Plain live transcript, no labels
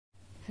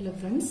Hello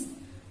friends,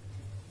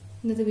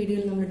 in this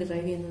video we will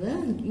derive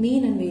the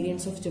mean and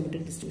variance of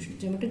geometric distribution.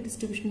 Geometric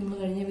distribution we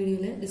will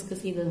video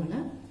discuss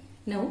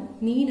now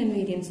mean and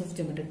variance of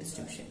geometric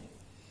distribution.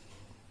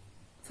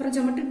 For a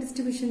geometric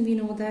distribution we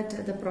know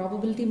that the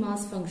probability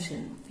mass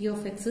function p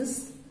of x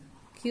is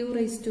q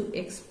raised to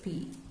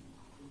xp.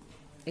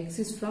 X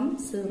is from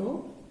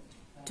 0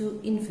 to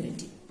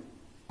infinity.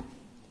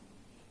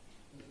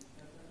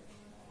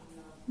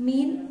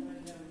 Mean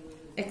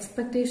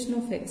expectation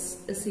of x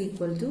is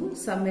equal to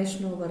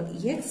summation over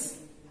x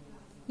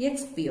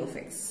p of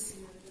x,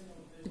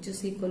 which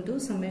is equal to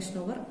summation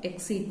over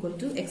x equal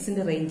to x in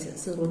the range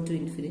 0 to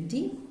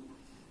infinity,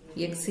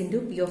 x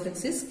into p of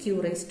x is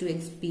q raised to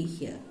xp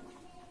here.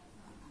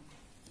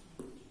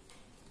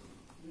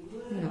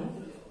 Now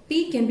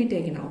p can be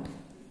taken out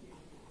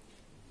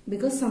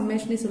because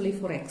summation is only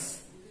for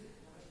x,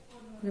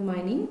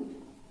 remaining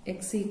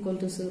x equal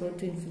to 0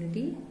 to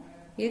infinity,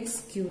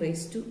 x q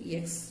raised to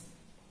x.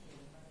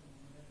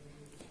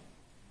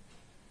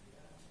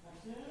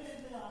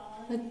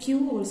 A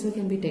q also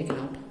can be taken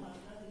out,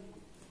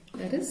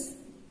 that is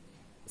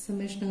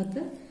summation of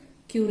the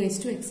q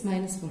raised to x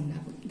minus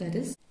 1, that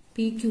is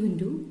pq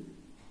into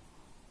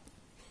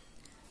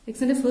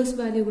x in the first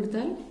value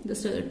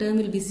the term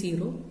will be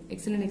 0,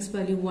 x in the next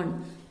value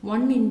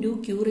 1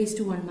 into q raised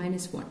to 1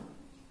 minus 1,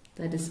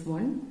 that is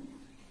 1,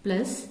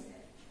 plus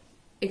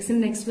x in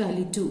the next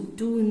value 2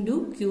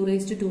 into q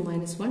raised to 2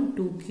 minus 1,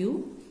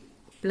 2q,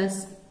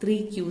 plus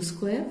 3q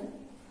square,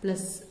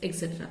 plus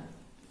etc.,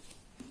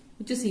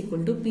 which is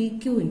equal to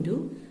pq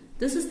into,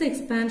 this is the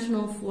expansion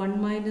of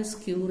 1 minus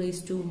q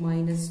raised to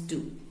minus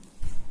 2,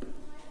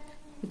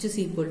 which is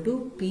equal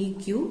to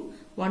pq.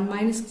 1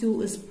 minus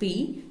q is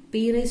p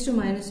raised to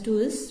minus 2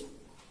 is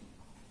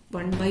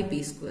 1 by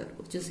p square,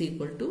 which is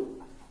equal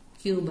to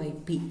q by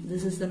p.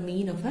 This is the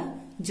mean of a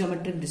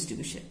geometric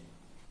distribution.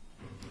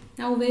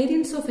 Now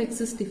variance of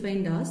x is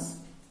defined as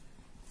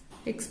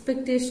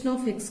expectation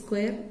of x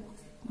square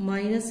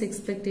minus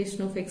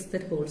expectation of x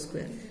that whole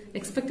square.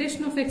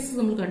 Expectation of x is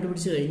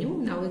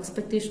now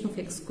expectation of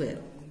x square,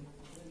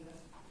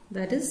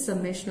 that is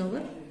summation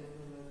over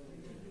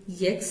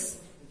x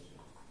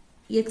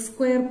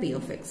square p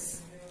of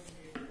x.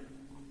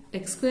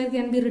 X square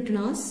can be written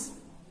as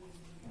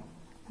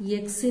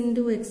x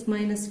into x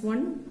minus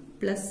 1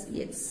 plus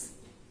x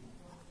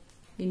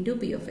into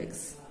p of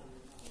x.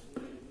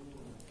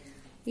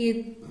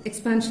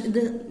 Expansion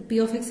the p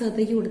of x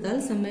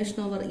summation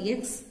over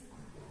x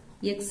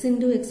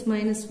into x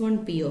minus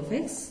 1 p of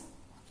x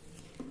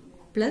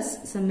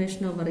plus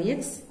summation over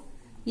x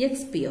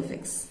p of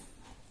x.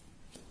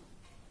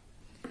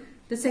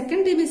 The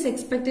second term is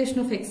expectation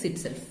of x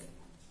itself.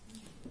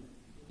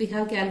 We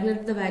have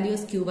calculated the value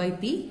as q by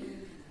p.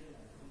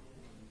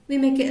 We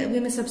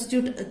may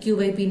substitute q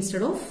by p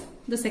instead of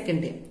the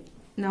second term.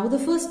 Now the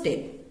first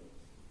term,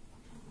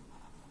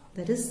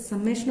 that is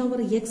summation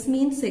over x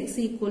means x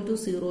equal to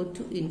 0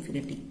 to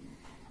infinity.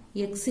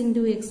 X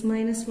into x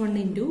minus 1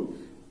 into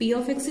p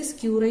of x is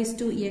q raised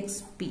to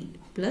xp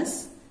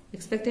plus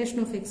expectation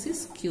of x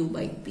is q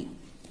by p.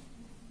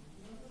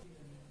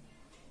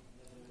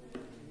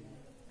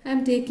 I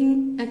am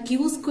taking a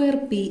q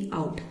square p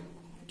out.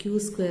 Q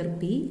square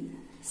p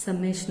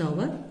summation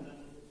over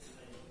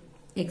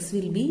x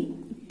will be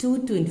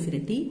 2 to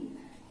infinity,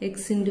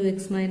 x into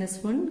x minus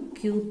 1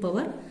 q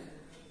power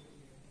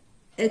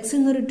x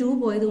in the 2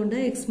 boy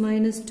x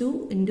minus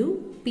 2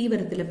 into p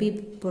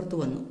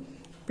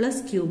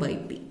plus q by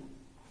p,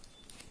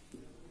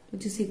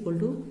 which is equal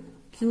to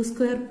q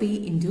square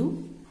p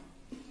into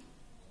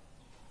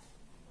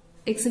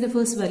x in the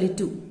first value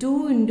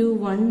 2 into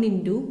 1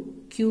 into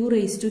q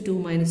raised to 2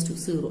 minus 2,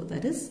 0,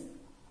 that is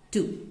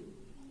 2,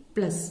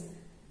 plus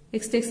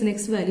x takes the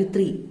next value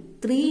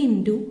 3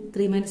 into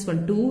 3 minus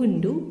 1, 2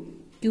 into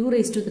q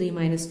raised to 3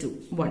 minus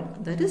 2, 1,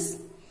 that is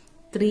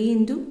 3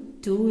 into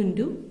 2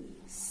 into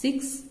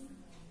 6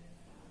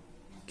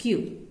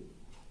 q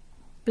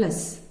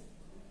plus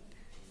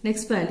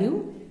next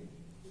value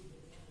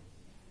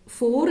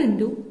 4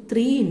 into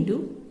 3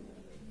 into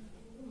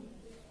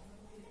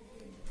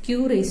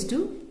q raised to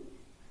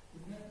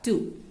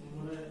 2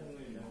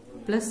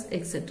 plus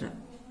etc.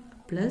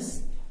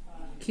 plus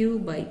q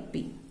by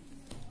p.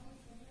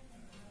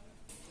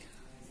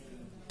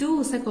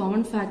 2 is a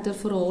common factor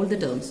for all the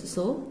terms.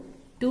 So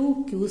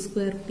 2q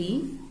square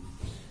p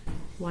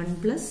 1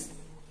 plus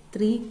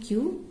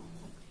 3q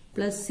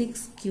plus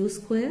 6q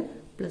square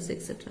plus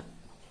etc.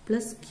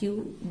 plus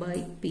q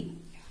by p,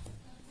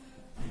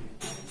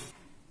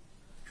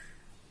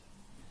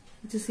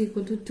 which is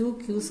equal to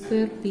 2q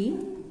square p.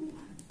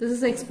 This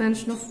is the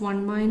expansion of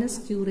 1 minus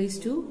q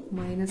raised to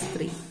minus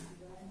 3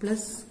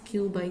 plus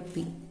q by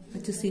p,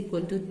 which is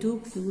equal to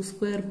 2q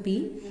square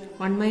p.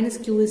 1 minus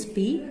q is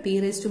p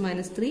raised to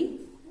minus 3,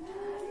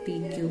 p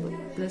cube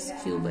plus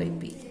q by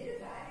p.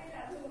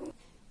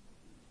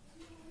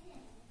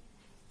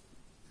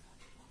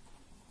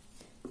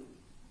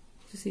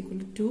 Which is equal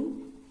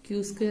to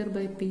 2q square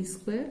by p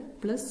square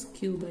plus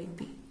q by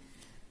p.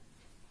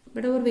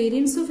 But our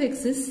variance of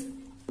x is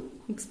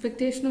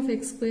expectation of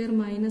x square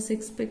minus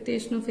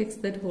expectation of x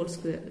that whole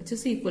square, which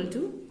is equal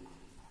to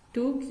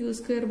 2q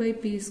square by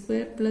p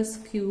square plus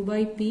q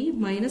by p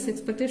minus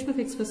expectation of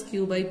x plus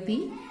q by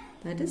p,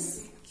 that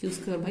is q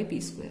square by p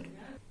square.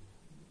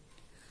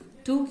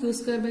 2q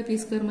square by p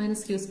square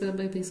minus q square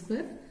by p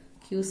square,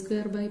 q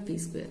square by p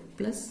square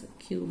plus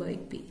q by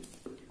p,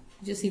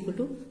 which is equal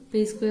to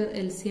p square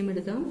LCM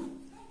എടുക്കാം,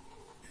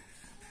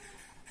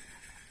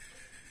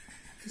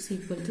 is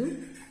equal to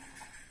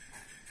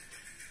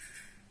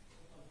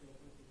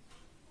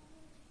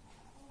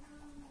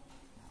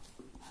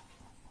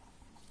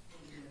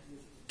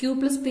q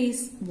plus p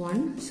is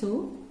 1, so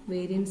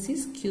variance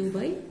is q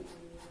by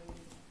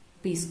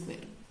p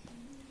square.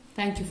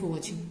 Thank you for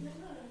watching.